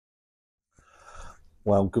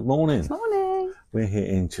Well, good morning. Morning. We're here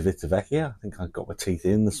in Civitavecchia. I think I got my teeth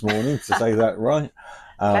in this morning to say that right.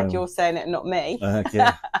 Glad you're saying it, not me.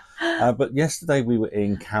 Yeah. But yesterday we were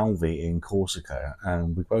in Calvi in Corsica,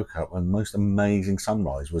 and we woke up and the most amazing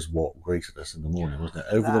sunrise was what greeted us in the morning, wasn't it?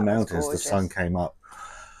 Over That the was mountains, the gorgeous. sun came up.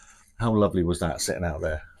 How lovely was that, sitting out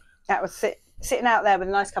there? That was sitting out there with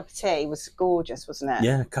a nice cup of tea was gorgeous, wasn't it?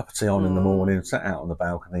 Yeah, a cup of tea on in the morning, sat out on the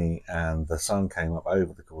balcony, and the sun came up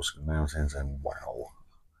over the Corsican mountains, and wow,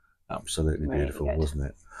 absolutely beautiful, really wasn't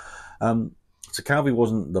it? So Calvi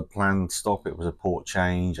wasn't the planned stop, it was a port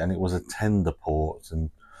change, and it was a tender port,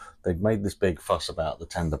 and they'd made this big fuss about the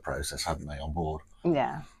tender process, hadn't they, on board?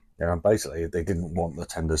 Yeah. Yeah, and basically they didn't want the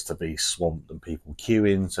tenders to be swamped and people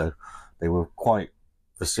queuing, so they were quite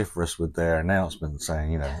vociferous with their announcements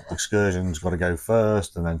saying, you know, excursions got to go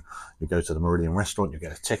first, and then you go to the Meridian restaurant, you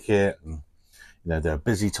get a ticket, and you know, there are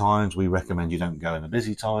busy times, we recommend you don't go in the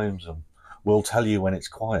busy times, and we'll tell you when it's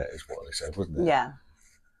quiet, is what they said, wasn't it? Yeah.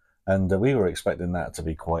 And we were expecting that to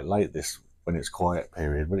be quite late, this when it's quiet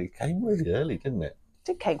period, but it came really early, didn't it?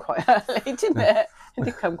 It came quite early, didn't it? It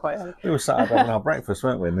did come quite early. We were sat up having our breakfast,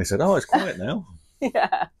 weren't we? And they said, oh, it's quiet now.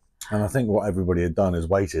 Yeah. And I think what everybody had done is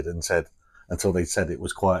waited and said, until they said it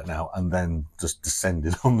was quiet now, and then just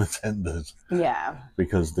descended on the tenders. Yeah.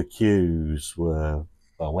 Because the queues were,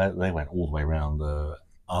 well, they went all the way around the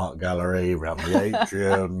art gallery, around the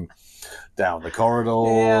atrium, down the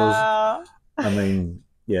corridors. Yeah. I mean,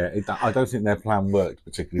 yeah, I don't think their plan worked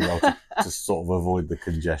particularly well to sort of avoid the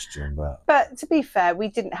congestion. But to be fair, we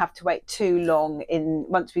didn't have to wait too long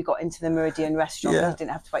once we got into the Meridian restaurant. Yeah. We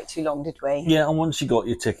didn't have to wait too long, did we? Yeah, and once you got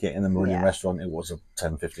your ticket in the Meridian Yeah. restaurant, it was a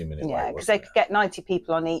 10-15 minute wait. Yeah, because they could get 90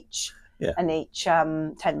 people on each Yeah.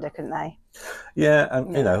 tender, couldn't they? Yeah,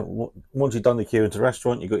 and you know, once you've done the queue into the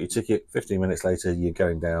restaurant, you got your ticket. 15 minutes later, you're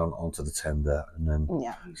going down onto the tender, and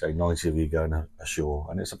then say 90 of you going ashore,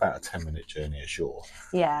 and it's about a 10-minute journey ashore.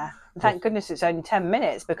 Yeah, and thank goodness it's only 10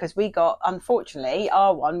 minutes, because we got, unfortunately,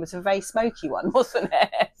 our one was a very smoky one, wasn't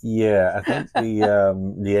it? Yeah, I think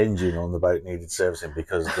the engine on the boat needed servicing,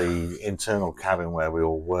 because the internal cabin where we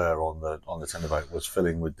all were on the tender boat was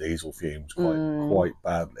filling with diesel fumes quite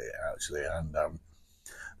badly actually, and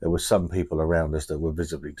there were some people around us that were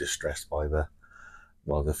visibly distressed by the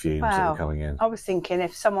fumes that were coming in. I was thinking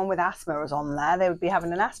if someone with asthma was on there, they would be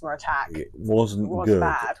having an asthma attack. It wasn't good.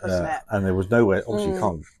 Bad, wasn't it? And there was nowhere. Obviously, you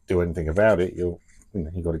can't do anything about it. You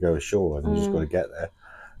got to go ashore, and you just got to get there,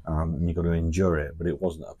 and you got to endure it. But it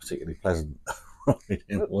wasn't a particularly pleasant ride,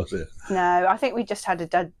 was it? No, I think we just had a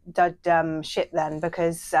dud ship then,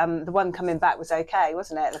 because the one coming back was okay,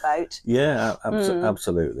 wasn't it? The boat. Yeah,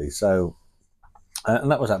 absolutely. So.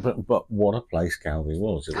 And that was that, but what a place Calvi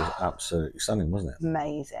was. It was absolutely stunning, wasn't it?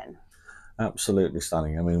 Amazing. Absolutely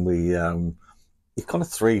stunning. I mean, you've kind of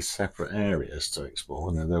three separate areas to explore.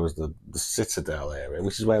 And there was the citadel area,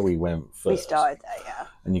 which is where we went first. We started there, yeah.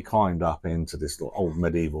 And you climbed up into this old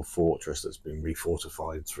medieval fortress that's been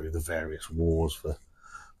refortified through the various wars that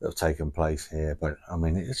have taken place here. But, I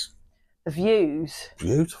mean, it's... The views.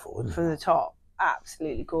 Beautiful, isn't it? From the top.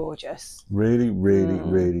 Absolutely gorgeous. Really,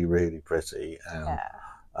 really pretty,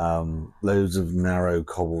 and loads of narrow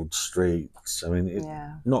cobbled streets. I mean, it's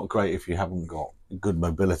not great if you haven't got good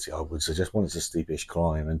mobility, I would suggest. One, it's a steepish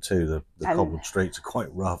climb, and two, the cobbled streets are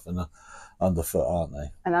quite rough and underfoot, aren't they?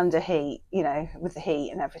 And under heat, you know, with the heat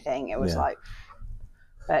and everything, it was like,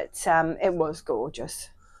 but it was gorgeous.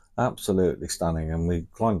 Absolutely stunning, and we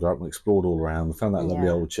climbed up and explored all around. We found that lovely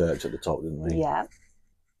old church at the top, didn't we? Yeah.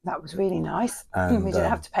 That was really nice. And we didn't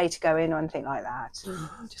have to pay to go in or anything like that.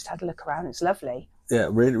 We just had a look around. It's lovely. Yeah,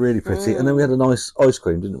 really pretty. And then we had a nice ice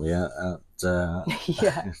cream, didn't we? Yeah.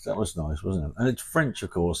 That was nice, wasn't it? And it's French, of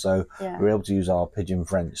course, so we were able to use our pidgin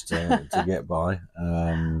French to get by.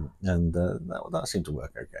 And that seemed to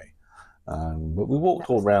work okay. But we walked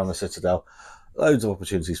all around the citadel. Loads of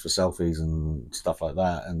opportunities for selfies and stuff like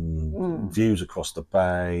that, and views across the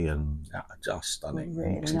bay, and just stunning.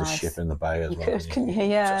 Really you see nice. the ship in the bay as well. Can you?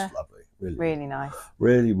 Yeah. Just lovely. Really nice.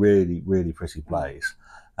 Really pretty place.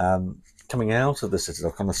 Coming out of the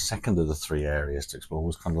citadel, kind of second of the three areas to explore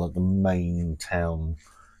was kind of like the main town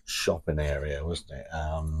shopping area, wasn't it?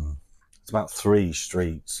 It's about 3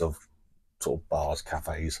 streets of sort of bars,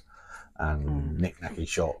 cafes, and knick-knacky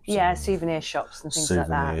shops. Yeah, souvenir shops and things like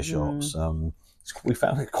that. Souvenir shops. We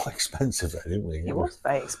found it quite expensive though, didn't we? It was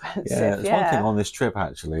very expensive. Yeah, it's one thing on this trip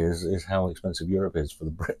actually is how expensive Europe is for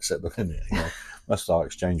the Brits at the minute. You know, our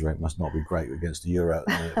exchange rate must not be great against the euro at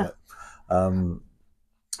the minute,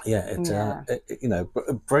 but you know,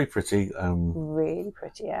 very pretty. Really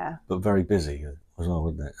pretty, yeah. But very busy as well,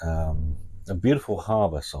 wasn't it? A beautiful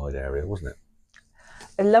harbour side area, wasn't it?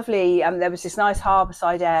 a lovely. There was this nice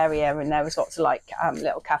harbourside area, and there was lots of like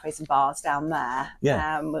little cafes and bars down there.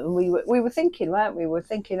 Yeah. We were thinking, weren't we? We were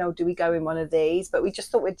thinking, oh, do we go in one of these? But we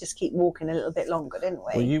just thought we'd just keep walking a little bit longer, didn't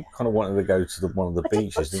we? Well, you kind of wanted to go to one of the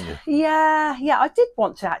beaches, didn't you? Yeah. I did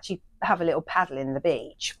want to actually have a little paddle in the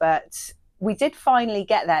beach, but we did finally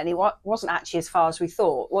get there, and it wasn't actually as far as we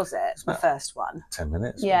thought, was it? The first one. 10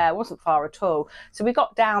 minutes. Yeah, it wasn't far at all. So we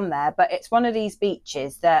got down there, but it's one of these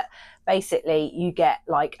beaches that basically you get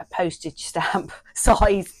like a postage stamp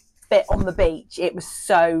size bit on the beach. It was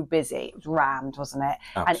so busy. It was rammed, wasn't it?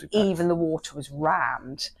 Absolutely. And even the water was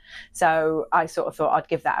rammed. So I sort of thought I'd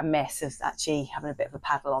give that a miss, as actually having a bit of a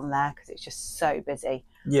paddle on there, because it's just so busy.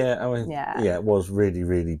 Yeah, I mean, yeah, it was really,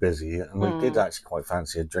 really busy. And we did actually quite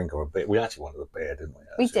fancy a drink or a beer. We actually wanted a beer, didn't we?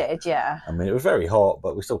 Actually? We did, yeah. I mean, it was very hot,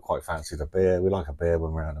 but we still quite fancied a beer. We like a beer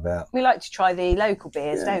when we're out and about. We like to try the local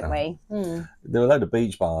beers, don't we? There were a load of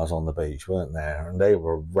beach bars on the beach, weren't there? And they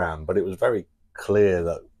were rammed, but it was very clear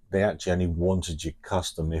that they actually only wanted your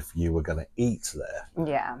custom if you were going to eat there.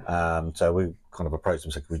 Yeah. So we kind of approached them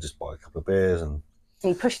and said, can we just buy a couple of beers? And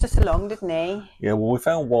he pushed us along, didn't he? Yeah, well, we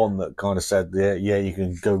found one that kind of said, yeah, you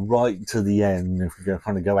can go right to the end. If you're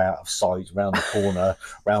trying to go out of sight, around the corner,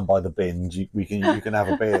 round by the bins, you can have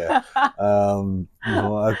a beer. Okay,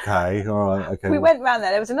 all right, okay. We went round there.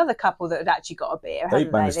 There was another couple that had actually got a beer,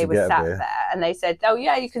 hadn't they? They were sat there, and they said, oh,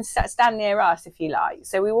 yeah, you can stand near us if you like.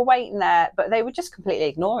 So we were waiting there, but they were just completely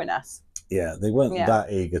ignoring us. Yeah, they weren't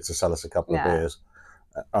that eager to sell us a couple of beers.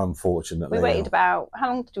 Unfortunately, we waited how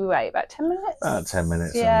long did we wait? About 10 minutes. About 10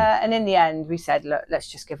 minutes. Yeah, and in the end, we said, look,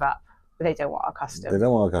 let's just give up. But they don't want our custom. They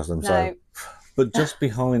don't want our custom. No. So, but just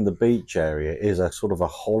behind the beach area is a sort of a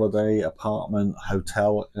holiday apartment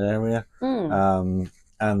hotel area, and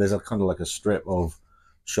there's a kind of like a strip of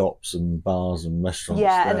shops and bars and restaurants.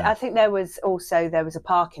 Yeah, there. And I think there was a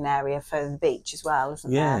parking area for the beach as well,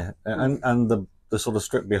 isn't there? Yeah, and the sort of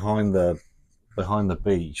strip behind the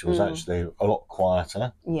beach was actually a lot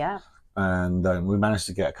quieter. Yeah. And we managed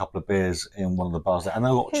to get a couple of beers in one of the bars there, and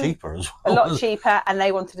they're a lot cheaper as well. A lot cheaper, and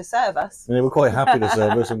they wanted to serve us. And they were quite happy to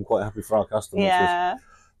serve us and quite happy for our customers,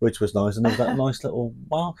 which was nice. And there was that nice little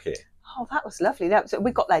market. Oh, that was lovely.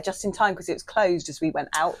 We got there just in time because it was closed as we went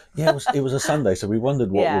out. Yeah, it was a Sunday, so we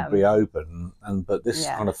wondered what would be open. But this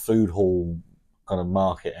kind of food hall kind of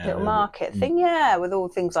market area. Little market thing, with all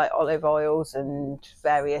things like olive oils and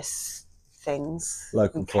various things,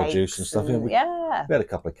 local produce and stuff. We had a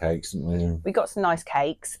couple of cakes, didn't we? We got some nice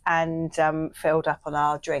cakes and filled up on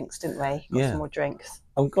our drinks, didn't we? Got some more drinks.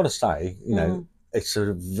 I've got to say, you know, it's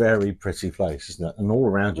a very pretty place, isn't it? And all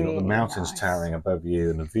around you, really got the mountains towering above you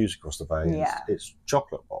and the views across the bay. Yeah, it's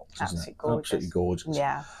chocolate box, isn't it? Gorgeous. Absolutely gorgeous.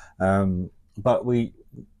 Yeah. But it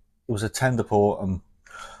was a tender port, and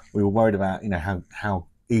we were worried about, you know, how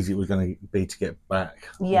easy it was going to be to get back.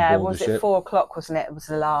 Yeah, was it 4 o'clock? Wasn't it? It was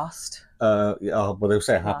the last. Well, they were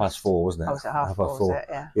saying 4:30, wasn't it? Oh, was it half past 4? Was it?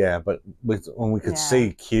 Yeah. Yeah, but when we could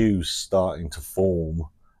see queues starting to form.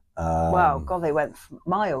 Well, God, they went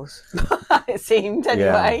miles. It seemed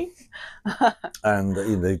anyway. Yeah.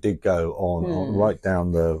 And they did go on right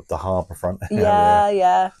down the harbour front area.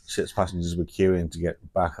 Yeah. Ships passengers were queuing to get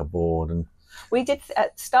back aboard, and we did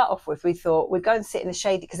start off with, we thought we'd go and sit in the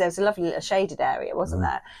shade, because there was a lovely little shaded area, wasn't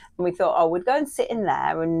there? And we thought, we'd go and sit in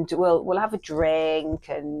there and we'll have a drink,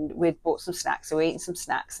 and we'd bought some snacks, so we're eating some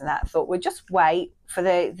snacks and that. I thought we'd just wait for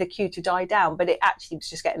the queue to die down, but it actually was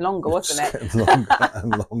just getting longer, wasn't it? Longer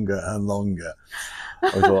and longer and longer.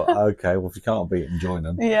 I thought, okay, well, if you can't beat them, join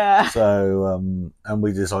them. Yeah. So, and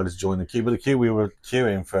we decided to join the queue. But the queue, we were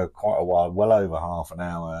queuing for quite a while, well over half an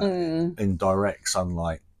hour in direct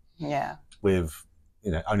sunlight. Yeah. With,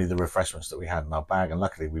 you know, only the refreshments that we had in our bag. And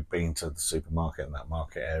luckily we'd been to the supermarket in that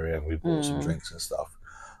market area, and we bought some drinks and stuff.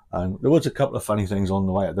 And there was a couple of funny things on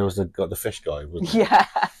the way. There was the fish guy, wasn't there? Yeah.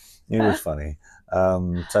 It was funny.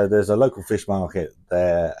 So there's a local fish market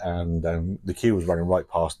there, and the queue was running right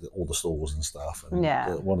past all the stalls and stuff. And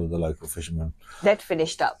one of the local fishermen, they'd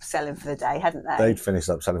finished up selling for the day, hadn't they? They'd finished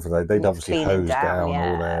up selling for the day. They'd obviously hosed down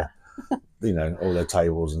all their, you know, all their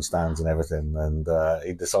tables and stands and everything. And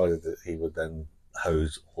he decided that he would then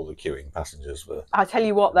hose all the queuing passengers. I tell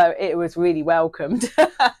you what, though, it was really welcomed.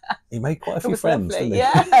 He made quite a few friends, didn't he?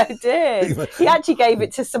 Yeah, he did. He actually gave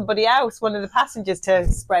it to somebody else, one of the passengers,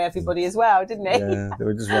 to spray everybody as well, didn't he? Yeah, they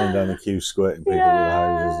were just running down the queue, squirting people with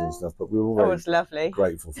hoses and stuff. But we were all very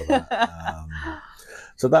grateful for that.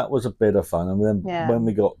 So that was a bit of fun. And then when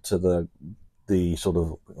we got to the sort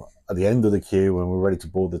of at the end of the queue, when we were ready to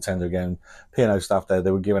board the tender again, P&O staff there,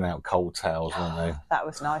 they were giving out cold towels, weren't they? That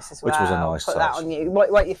was nice as well. Which was a nice touch. Put that on you,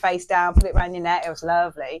 wipe your face down, put it around your neck. It was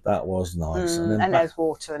lovely. That was nice. And there's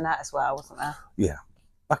water and that as well, wasn't there? Yeah,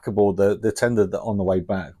 back aboard, the tender that on the way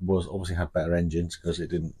back was obviously had better engines because it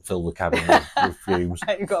didn't fill the cabin with fumes.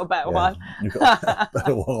 You got a better one. You got a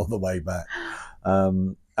better one on the way back.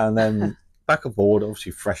 And then back aboard,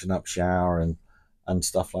 obviously freshen up, shower and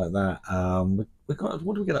stuff like that. We got,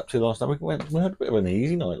 what did we get up to last night? We had a bit of an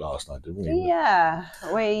easy night last night, didn't we? Yeah,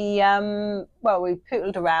 we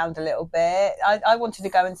poodled around a little bit. I wanted to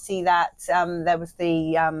go and see that. There was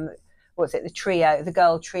the the trio, the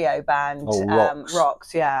girl trio band,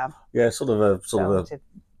 Rocks, yeah, sort of a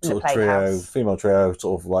trio, female trio,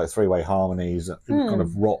 sort of like three-way harmonies, kind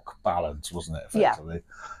of rock ballads, wasn't it? Effectively,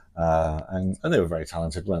 and they were very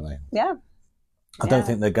talented, weren't they? Yeah. I don't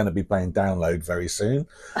think they're going to be playing Download very soon,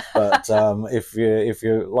 but if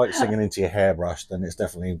you like singing into your hairbrush, then it's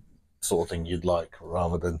definitely the sort of thing you'd like,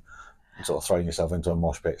 rather than sort of throwing yourself into a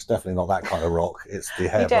mosh pit. It's definitely not that kind of rock. It's the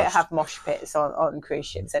hairbrush. We don't have mosh pits on cruise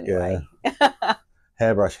ships anyway. Yeah.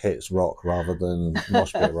 Hairbrush hits rock rather than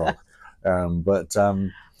mosh pit rock.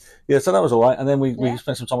 So that was all right. And then we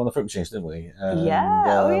spent some time on the fruit machines, didn't we?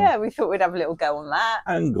 We thought we'd have a little go on that.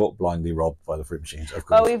 And got blindly robbed by the fruit machines, of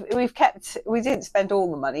course. Well, we didn't spend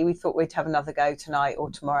all the money. We thought we'd have another go tonight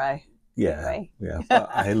or tomorrow. Yeah.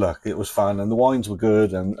 But hey, look, it was fun, and the wines were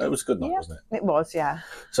good, and it was a good night, wasn't it? It was, yeah.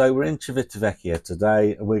 So we're in Civitavecchia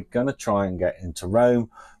today. We're going to try and get into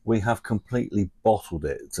Rome. We have completely bottled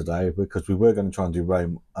it today because we were going to try and do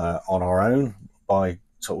Rome on our own by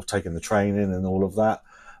sort of taking the train in and all of that.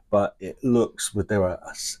 But it looks, there are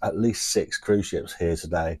at least 6 cruise ships here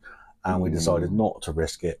today, and we decided not to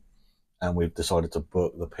risk it, and we've decided to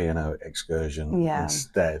book the P&O excursion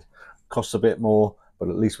instead. Costs a bit more, but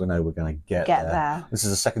at least we know we're going to get there. This is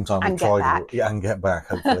the second time we've tried and get back,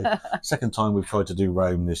 hopefully. Second time we've tried to do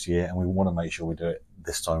Rome this year, and we want to make sure we do it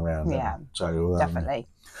this time round. Yeah, so definitely.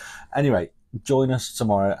 Anyway, join us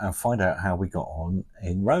tomorrow and find out how we got on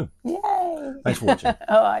in Rome. Yay! Thanks for watching.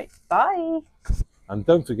 All right, bye. And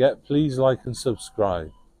don't forget, please like and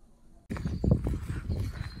subscribe.